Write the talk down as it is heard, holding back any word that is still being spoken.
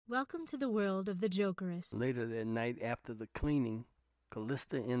Welcome to the world of the Jokerist. Later that night, after the cleaning,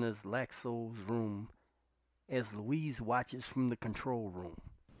 Calista enters Lakso's room as Louise watches from the control room.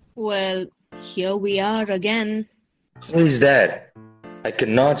 Well, here we are again. Who is that? I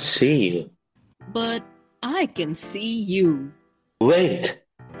cannot see you. But I can see you. Wait,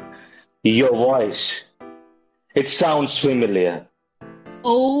 your voice. It sounds familiar.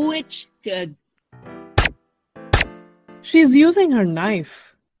 Oh, it's good. She's using her knife.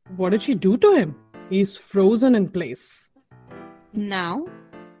 What did she do to him? He's frozen in place. Now,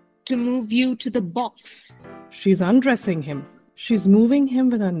 to move you to the box. She's undressing him. She's moving him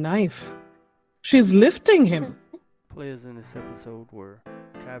with her knife. She's lifting him. Players in this episode were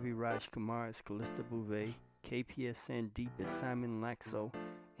Kavi Raj Kumar as Calista Bouvet, KPS Sandeep as Simon Lakso,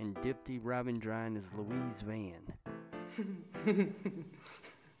 and Dipti Ravindran as Louise Van.